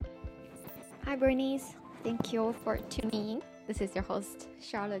Hi Bernice, thank you for tuning in. This is your host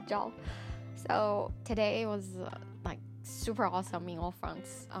Charlotte Zhao. So today was super awesome in all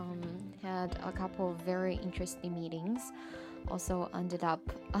fronts. Had a couple of very interesting meetings. Also ended up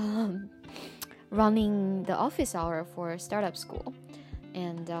running the office hour for startup school,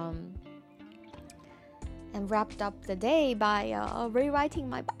 and wrapped up the day by rewriting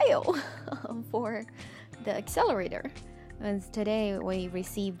my bio for the accelerator. And today we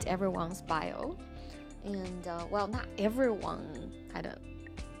received everyone's bio, and not everyone had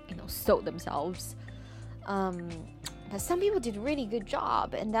sold themselves, but some people did a really good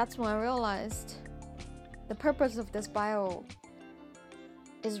job, and that's when I realized the purpose of this bio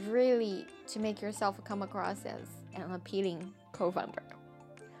is really to make yourself come across as an appealing co-founder.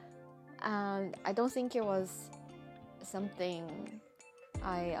 And I don't think it was something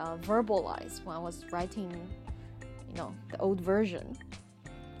I verbalized when I was writing the old version.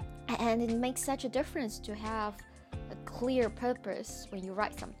 And it makes such a difference to have a clear purpose when you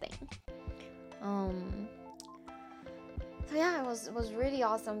write something. So yeah, it was really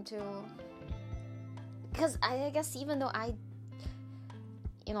awesome because I guess even though I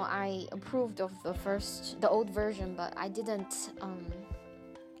approved of the old version, but I didn't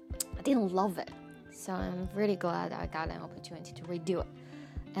love it. So I'm really glad I got an opportunity to redo it.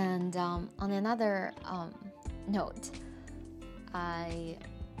 And on another note, I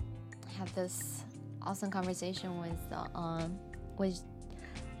had this awesome conversation with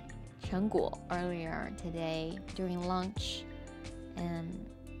Chen Guo earlier today during lunch, and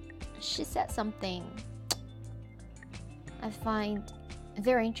she said something I find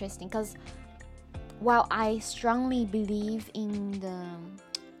very interesting, because while I strongly believe in the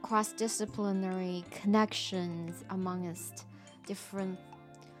cross-disciplinary connections amongst different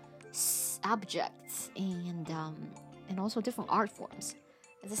subjects and also different art forms,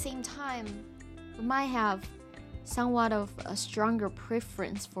 at the same time we might have somewhat of a stronger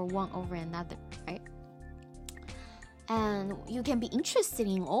preference for one over another, right? And you can be interested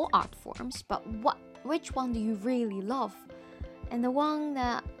in all art forms, but which one do you really love? And the one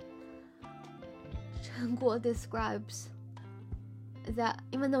that Chen Guo describes, that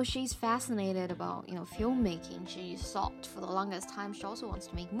even though she's fascinated about filmmaking, she thought for the longest time she also wants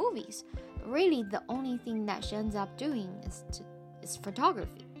to make movies. But really, the only thing that she ends up doing is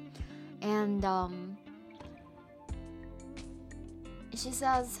photography. And she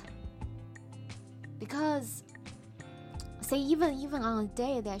says, because say even on a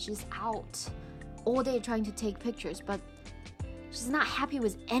day that she's out all day trying to take pictures, but she's not happy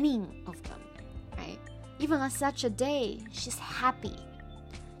with any of them, right? Even on such a day, she's happy.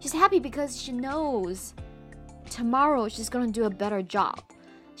 She's happy because she knows tomorrow she's going to do a better job.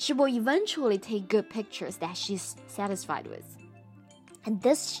 She will eventually take good pictures that she's satisfied with. And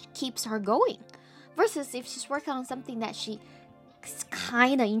this keeps her going. Versus if she's working on something that she's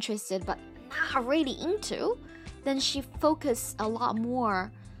kind of interested but not really into, then she focuses a lot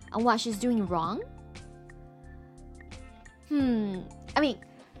more on what she's doing wrong. I mean,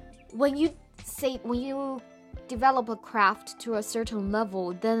 when you develop a craft to a certain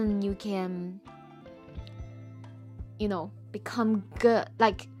level, then you can become good.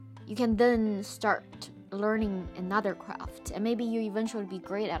 Like, you can then start learning another craft, and maybe you eventually be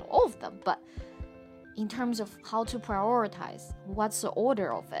great at all of them. But in terms of how to prioritize, what's the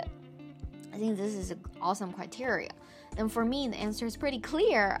order of it, I think this is an awesome criteria. And for me, the answer is pretty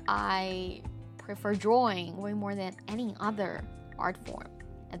clear. I prefer drawing way more than any other art form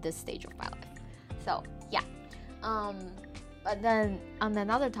at this stage of my life. So yeah. But then on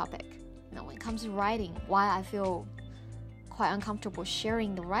another topic, when it comes to writing, why I feel quite uncomfortable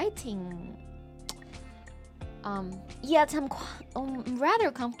sharing the writing, yet I'm rather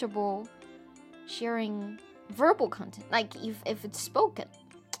comfortable sharing verbal content. Like if it's spoken,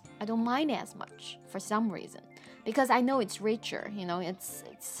 I don't mind it as much for some reason, because I know it's richer.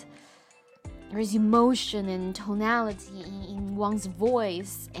 There's emotion and tonality in one's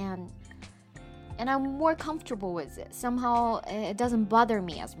voice, and I'm more comfortable with it. Somehow it doesn't bother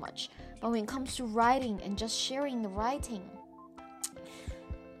me as much. But when it comes to writing and just sharing the writing,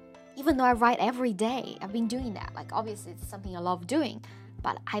 even though I write every day, I've been doing that. Like, obviously it's something I love doing,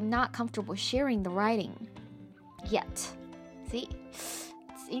 but I'm not comfortable sharing the writing yet. See?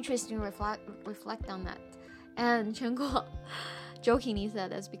 It's interesting to reflect on that. And Chen Guo jokingly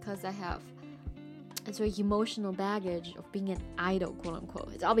said that's because I have a sort of emotional baggage of being an idol, quote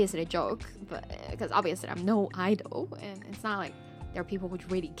unquote. It's obviously a joke, but because obviously I'm no idol, and it's not like there are people who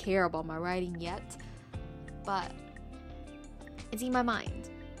really care about my writing yet, but it's in my mind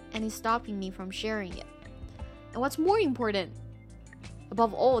and it's stopping me from sharing it. And what's more important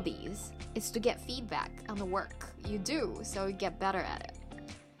above all these is to get feedback on the work you do so you get better at it.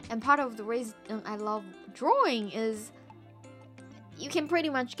 And part of the reason I love drawing is you can pretty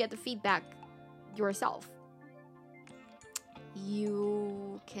much get the feedback yourself.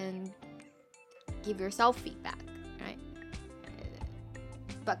 You can give yourself feedback, right?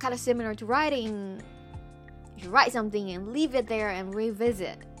 But kind of similar to writing, you write something and leave it there and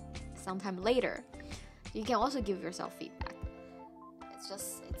revisit sometime later. You can also give yourself feedback.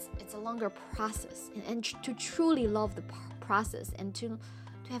 It's a longer process, and to truly love the process and to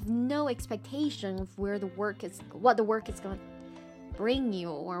have no expectation of what the work is going to bring you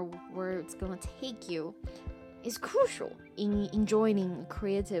or where it's going to take you is crucial in enjoying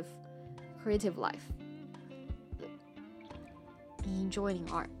creative life, in enjoying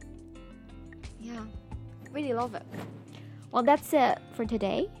art. Yeah, really love it. Well, that's it for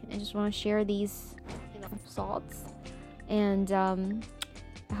today. I just want to share these thoughts, and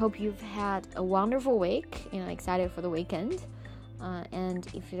I hope you've had a wonderful week. Excited for the weekend. And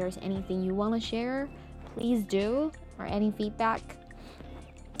if there's anything you want to share, please do, or any feedback.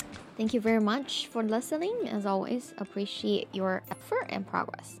 Thank you very much for listening. As always, appreciate your effort and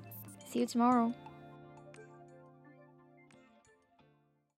progress. See you tomorrow.